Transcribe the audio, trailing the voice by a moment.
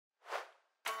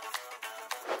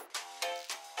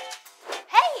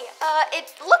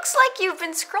It looks like you've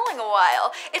been scrolling a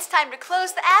while. It's time to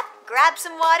close the app, grab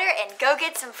some water, and go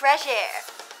get some fresh air.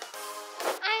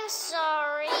 I'm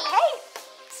sorry. Hey,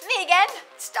 it's me again.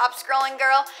 Stop scrolling,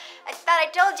 girl. I thought I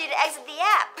told you to exit the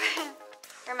app.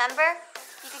 Remember?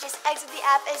 You could just exit the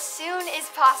app as soon as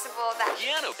possible.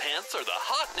 Piano pants are the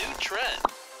hot new trend.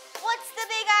 What's the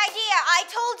big idea? I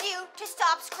told you to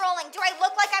stop scrolling. Do I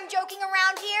look like I'm joking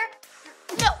around here?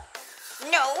 No.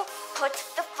 No. Put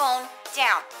the phone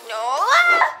down. No.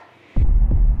 Ah!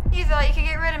 You thought you could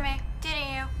get rid of me, didn't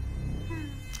you?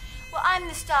 Well, I'm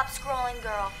the stop scrolling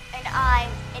girl, and I'm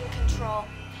in control.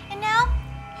 And now,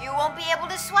 you won't be able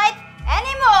to swipe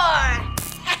anymore.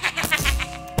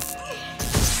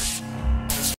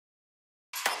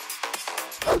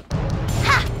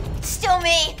 Ha! Still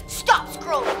me. Stop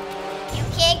scrolling. You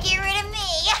can't get rid of me.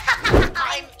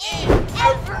 I'm in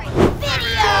every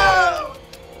video.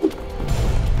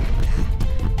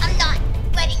 I'm not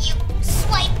letting you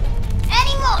swipe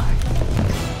anymore.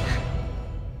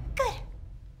 Good.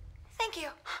 Thank you.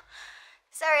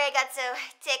 Sorry I got so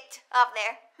ticked off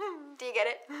there. Do you get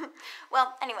it?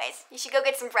 Well, anyways, you should go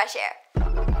get some fresh air.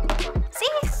 See?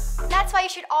 That's why you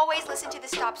should always listen to the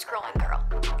Stop Scrolling Girl.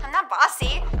 I'm not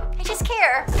bossy. I just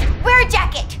care. Wear a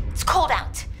jacket. It's cold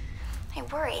out. I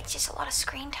worry, it's just a lot of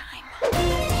screen time.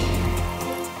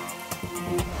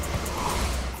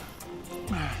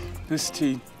 This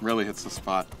tea really hits the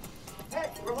spot. Hey,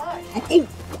 relax.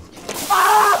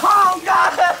 Oh! Oh,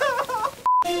 God!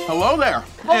 Hello there.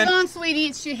 Hold on, sweetie,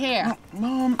 it's your hair.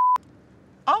 Mom.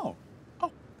 Oh,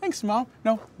 thanks, Mom.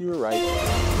 No, you were right.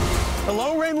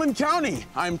 Hello, Rainland County.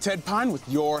 I'm Ted Pine with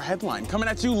your headline, coming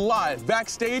at you live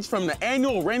backstage from the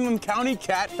annual Rainland County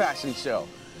Cat Fashion Show.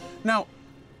 Now,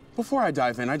 before I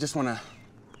dive in, I just want to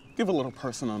give a little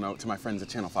personal note to my friends at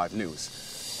Channel 5 News.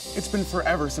 It's been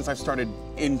forever since I've started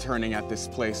interning at this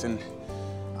place, and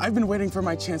I've been waiting for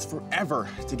my chance forever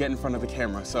to get in front of the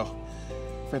camera, so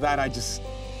for that, I just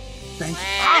thank you.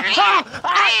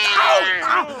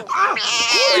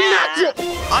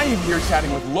 I am here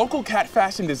chatting with local cat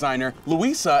fashion designer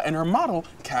Louisa and her model,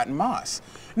 Cat Moss.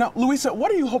 Now, Louisa,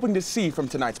 what are you hoping to see from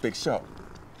tonight's big show?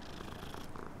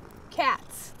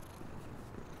 Cats.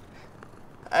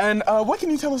 And what can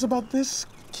you tell us about this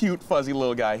cute, fuzzy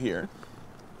little guy here?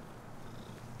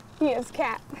 He is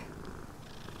Cat.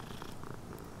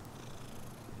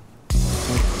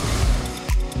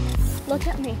 Look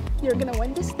at me. You're gonna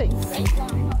win this thing.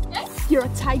 You're a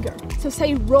tiger, so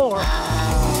say roar.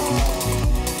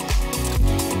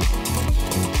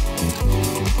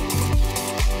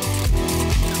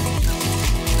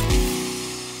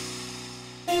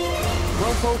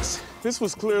 Well, folks, this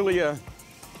was clearly a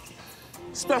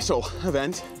special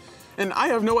event, and I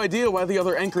have no idea why the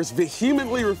other anchors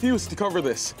vehemently refused to cover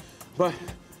this. But,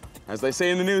 as they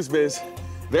say in the news biz,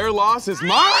 their loss is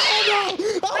mine!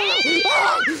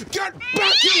 Get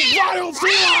back, you vile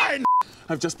feline!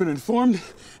 I've just been informed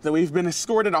that we've been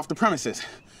escorted off the premises.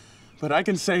 But I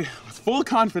can say with full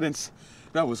confidence,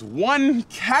 that was one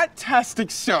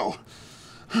cat-tastic show.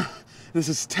 This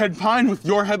is Ted Pine with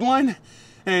your headline,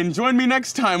 and join me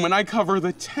next time when I cover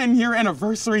the 10-year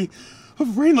anniversary of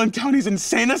Rainland County's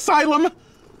insane asylum.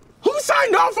 Who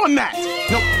signed off on that?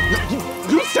 No,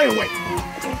 you stay away.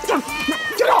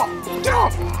 Get off! Get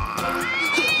off!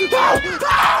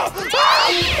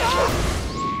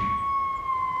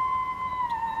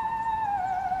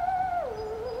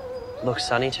 Looks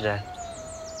sunny today.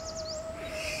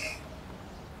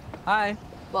 Hi.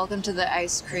 Welcome to the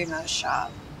ice cream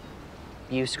shop.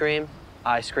 You scream,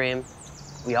 I scream,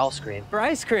 we all scream. For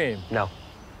ice cream? No.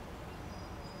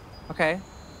 Okay.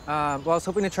 Well, I was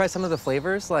hoping to try some of the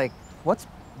flavors. Like, what's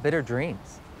Bitter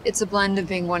Dreams? It's a blend of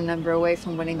being one number away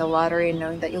from winning the lottery and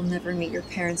knowing that you'll never meet your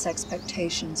parents'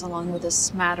 expectations, along with a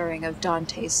smattering of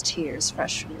Dante's tears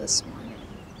fresh from this morning.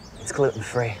 It's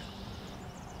gluten-free.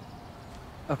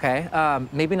 Okay,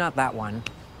 maybe not that one.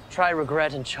 Try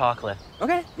regret and chocolate.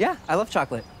 Okay, yeah, I love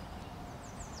chocolate.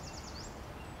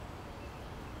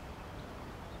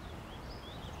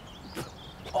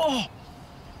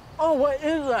 Oh, what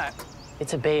is that?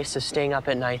 It's a base of staying up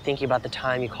at night thinking about the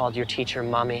time you called your teacher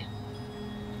mommy.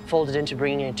 Folded into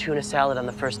bringing a tuna salad on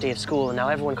the first day of school, and now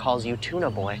everyone calls you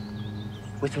Tuna Boy.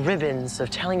 With ribbons of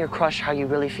telling your crush how you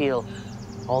really feel,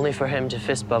 only for him to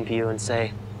fist bump you and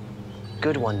say,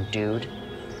 "Good one, dude."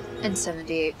 And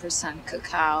 78%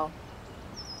 cacao.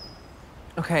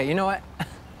 Okay, you know what?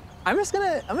 I'm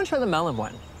gonna try the melon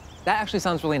one. That actually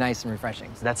sounds really nice and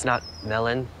refreshing. That's not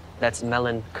melon, that's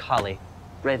melancholy.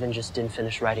 Raven just didn't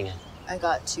finish writing it. I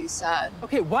got too sad.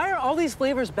 Okay, why are all these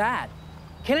flavors bad?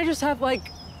 Can't I just have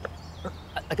like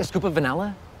a scoop of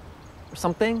vanilla or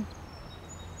something?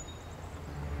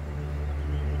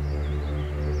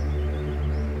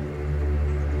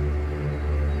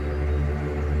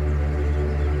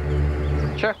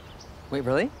 Wait,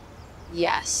 really?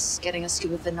 Yes, getting a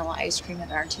scoop of vanilla ice cream at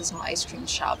an artisanal ice cream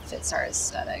shop fits our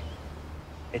aesthetic.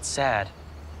 It's sad.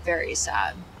 Very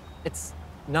sad. It's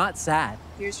not sad.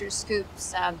 Here's your scoop,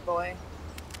 sad boy.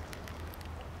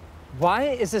 Why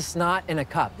is this not in a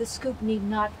cup? The scoop need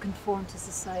not conform to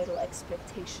societal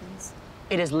expectations.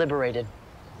 It is liberated.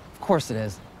 Of course it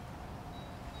is.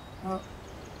 Oh,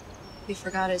 he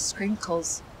forgot his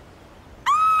sprinkles.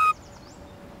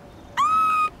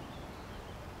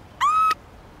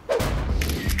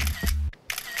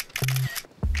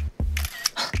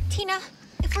 Tina,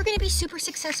 if we're gonna be super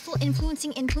successful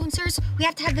influencing influencers, we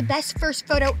have to have the best first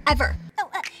photo ever. Oh,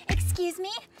 excuse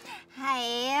me?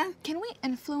 Hi. Can we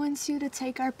influence you to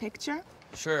take our picture?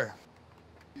 Sure.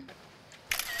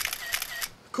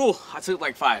 Cool, I took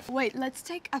like 5. Wait, let's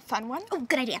take a fun one. Oh,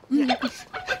 good idea.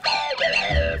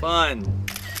 Fun.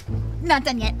 Not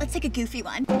done yet. Let's take a goofy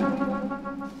one.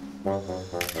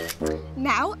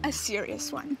 Now a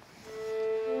serious one.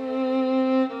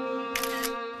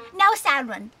 Now a sad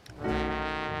one.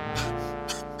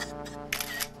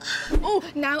 Oh,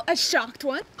 now a shocked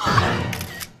one.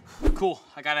 Cool,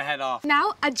 I gotta head off.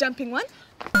 Now a jumping one.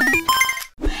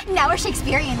 Now a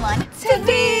Shakespearean one. To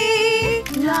be,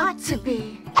 not to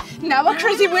be. Now a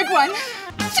crazy wig one.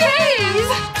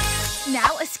 Jeez!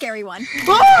 Now a scary one.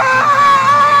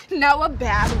 Now a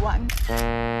bad one.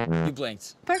 You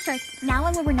blinked. Perfect. Now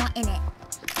one where we're not in it.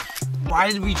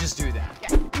 Why did we just do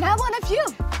that? Now one of you.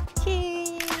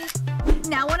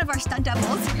 Now one of our stunt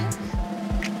doubles.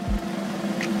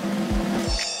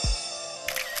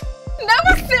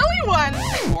 Now a silly one.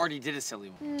 You already did a silly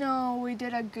one. No, we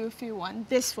did a goofy one.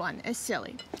 This one is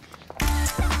silly.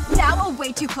 Now a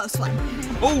way too close one.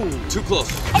 Oh, too close.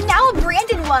 And now a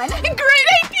Brandon one. Great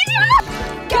idea!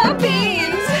 Go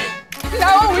beans!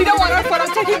 No, we don't want our photos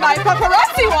taken by a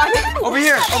paparazzi one. Over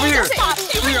here, over here.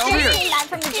 Over here. Live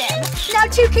from the gym. Now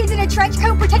 2 kids in a trench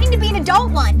coat pretending to be an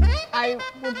adult one. I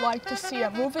would like to see a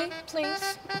movie,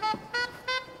 please.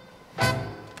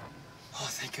 Oh,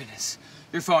 thank goodness.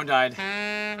 Your phone died.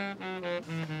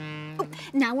 Oh,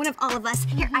 now one of all of us.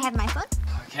 Here, I have my phone.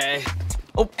 Okay.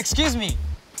 Oh, excuse me.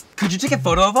 Could you take a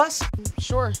photo of us?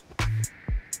 Sure.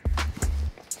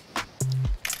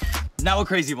 Now a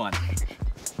crazy one.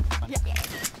 Yeah.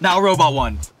 Now a robot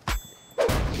one.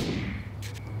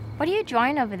 What are you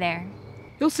drawing over there?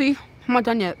 You'll see. I'm not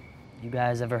done yet. You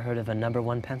guys ever heard of a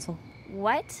 #1 pencil?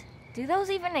 What? Do those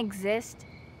even exist?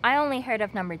 I only heard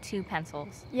of #2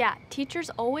 pencils. Yeah,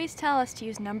 teachers always tell us to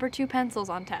use #2 pencils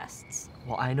on tests.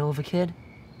 Well, I know of a kid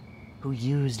who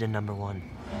used a #1.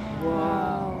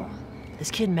 Whoa.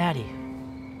 This kid, Maddie,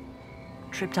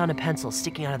 tripped on a pencil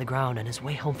sticking out of the ground on his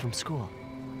way home from school.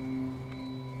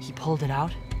 He pulled it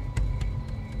out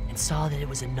and saw that it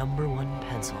was a #1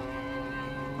 pencil.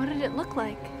 What did it look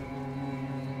like?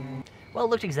 Well, it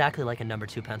looked exactly like a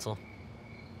 #2 pencil,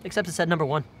 except it said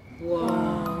 #1.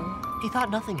 Whoa. He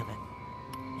thought nothing of it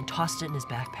and tossed it in his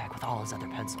backpack with all his other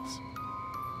pencils.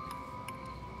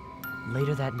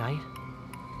 Later that night,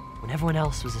 when everyone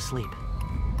else was asleep,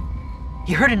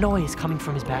 he heard a noise coming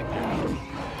from his backpack.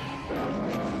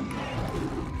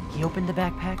 He opened the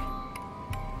backpack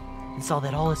and saw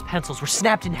that all his pencils were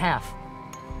snapped in half.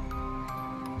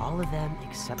 All of them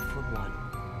except for one.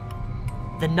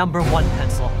 The #1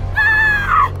 pencil.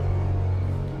 Ah!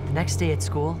 The next day at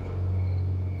school,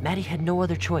 Maddie had no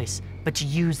other choice but to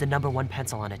use the #1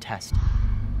 pencil on a test.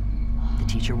 The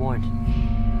teacher warned,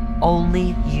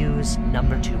 only use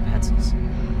 #2 pencils.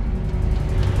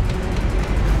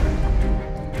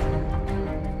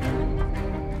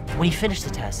 When he finished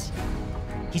the test,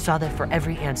 he saw that for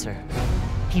every answer,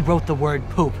 he wrote the word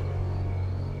poop.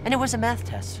 And it was a math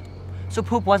test, so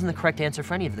poop wasn't the correct answer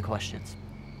for any of the questions.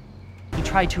 He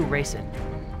tried to erase it,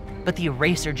 but the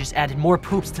eraser just added more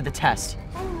poops to the test.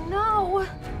 Oh no!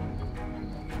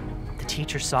 The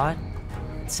teacher saw it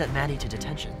and sent Maddie to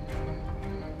detention.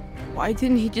 Why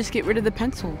didn't he just get rid of the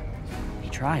pencil? He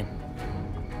tried,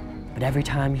 but every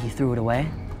time he threw it away,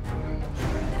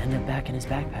 it ended up back in his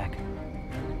backpack,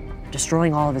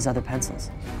 destroying all of his other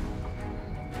pencils.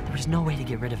 There was no way to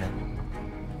get rid of it.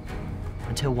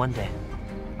 Until one day,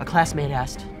 a classmate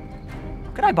asked,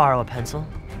 "Could I borrow a pencil?"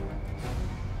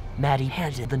 Maddie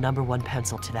handed the #1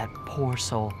 pencil to that poor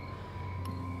soul,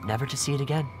 never to see it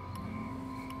again.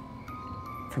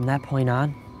 From that point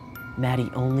on, Maddie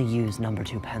only used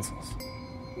 #2 pencils.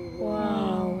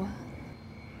 Whoa.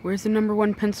 Where's the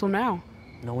 #1 pencil now?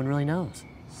 No one really knows.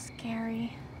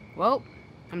 Scary. Well,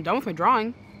 I'm done with my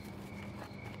drawing.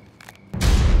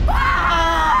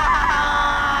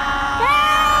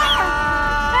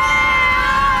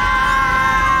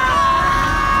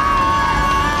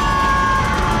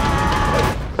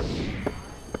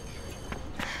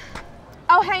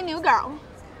 Oh, hey, new girl.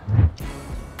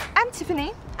 I'm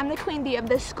Tiffany. I'm the queen bee of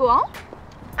this school.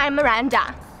 I'm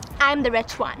Miranda. I'm the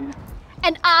rich one.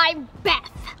 And I'm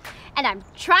Beth. And I'm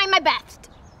trying my best.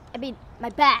 I mean, my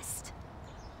best.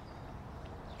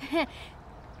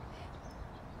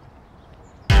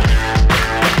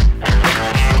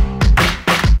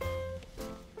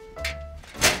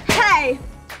 Hey!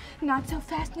 Not so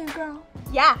fast, new girl.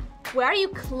 Yeah, where are you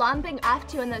clumping off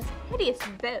to in those hideous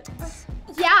boots?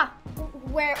 Yeah,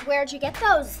 where'd you get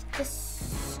those? The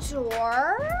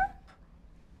store?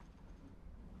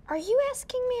 Are you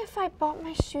asking me if I bought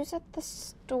my shoes at the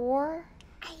store?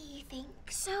 I think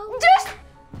so. Just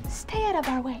stay out of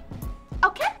our way,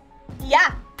 okay?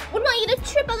 Yeah. Wouldn't want you to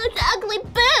trip on those ugly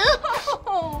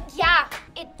boots. Yeah,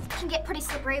 it can get pretty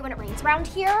slippery when it rains around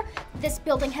here. This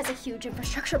building has a huge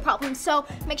infrastructure problem, so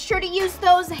make sure to use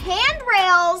those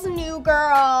handrails, new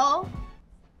girl.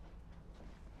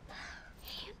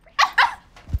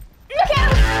 Look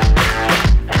out!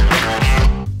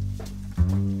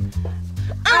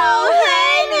 Oh,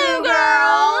 hey, new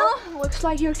girl. Looks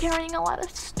like you're carrying a lot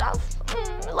of stuff.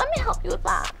 Let me help you with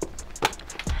that.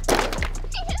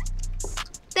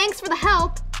 Thanks for the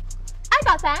help. I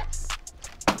got that.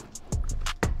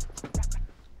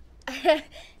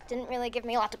 Didn't really give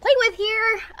me a lot to play with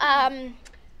here.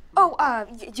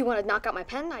 You want to knock out my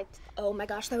pen? Oh my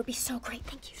gosh, that would be so great.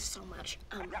 Thank you so much.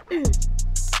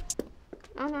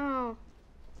 Oh no.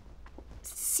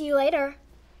 See you later,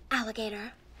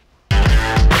 alligator. You're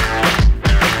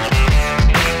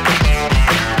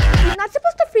not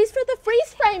supposed to freeze for the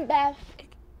freeze frame, Beth.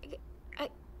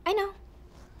 I know.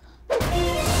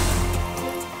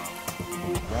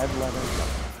 Red leather.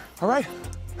 All right,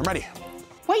 I'm ready.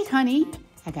 Wait, honey.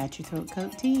 I got your throat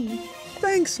coat tea.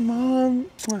 Thanks, Mom.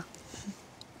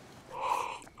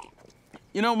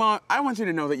 You know, Mom, I want you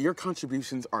to know that your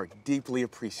contributions are deeply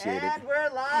appreciated. And we're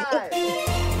live.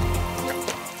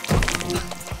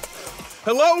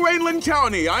 Hello, Rainland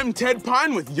County. I'm Ted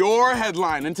Pine with your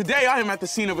headline, and today I am at the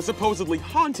scene of a supposedly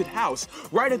haunted house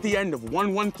right at the end of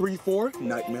 1134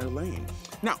 Nightmare Lane.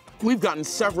 Now, we've gotten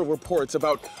several reports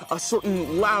about a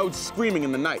certain loud screaming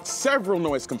in the night, several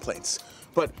noise complaints.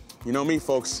 But you know me,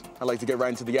 folks, I like to get right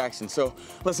into the action, so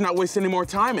let's not waste any more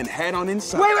time and head on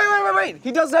inside. Wait.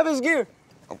 He does have his gear.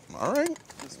 Oh, all right.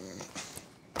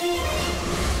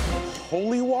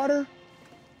 Holy water?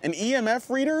 An EMF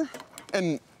reader?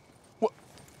 And what?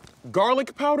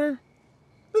 Garlic powder?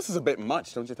 This is a bit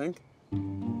much, don't you think?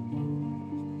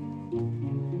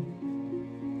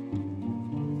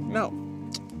 No.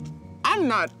 I'm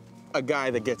not a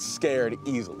guy that gets scared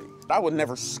easily. I would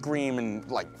never scream and,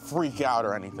 like, freak out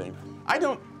or anything. I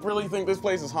don't really think this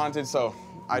place is haunted, so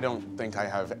I don't think I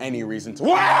have any reason to.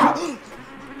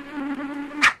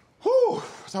 Whew!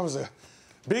 That was a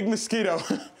big mosquito.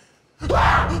 All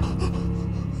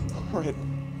right.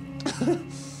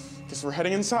 Guess we're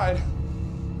heading inside.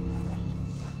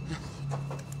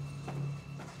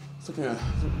 It's like a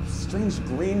strange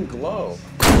green glow.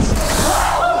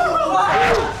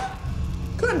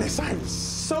 Goodness, I'm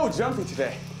so jumpy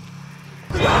today.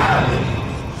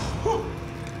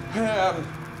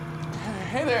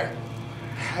 Hey there.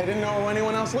 I didn't know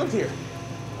anyone else lived here.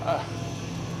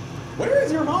 Where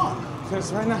is your mom?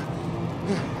 Because right now,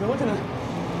 you're looking a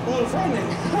little frightening.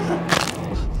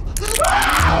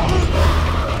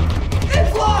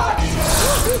 It's locked!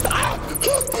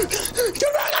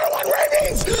 Get back, I don't want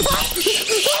rabies! Get it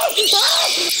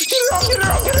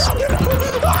out!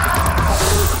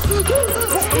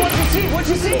 What'd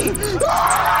you see?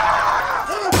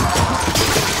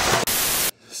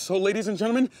 So, ladies and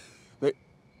gentlemen,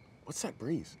 what's that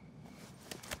breeze?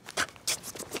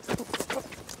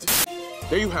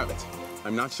 There you have it.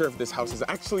 I'm not sure if this house is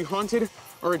actually haunted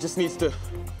or it just needs to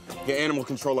get animal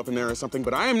control up in there or something,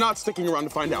 but I am not sticking around to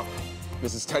find out.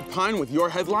 This is Ted Pine with your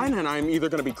headline, and I'm either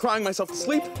gonna be crying myself to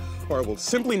sleep or I will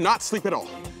simply not sleep at all.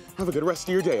 Have a good rest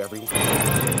of your day, everyone.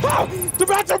 Oh, the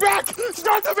bats are back!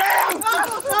 Start the van!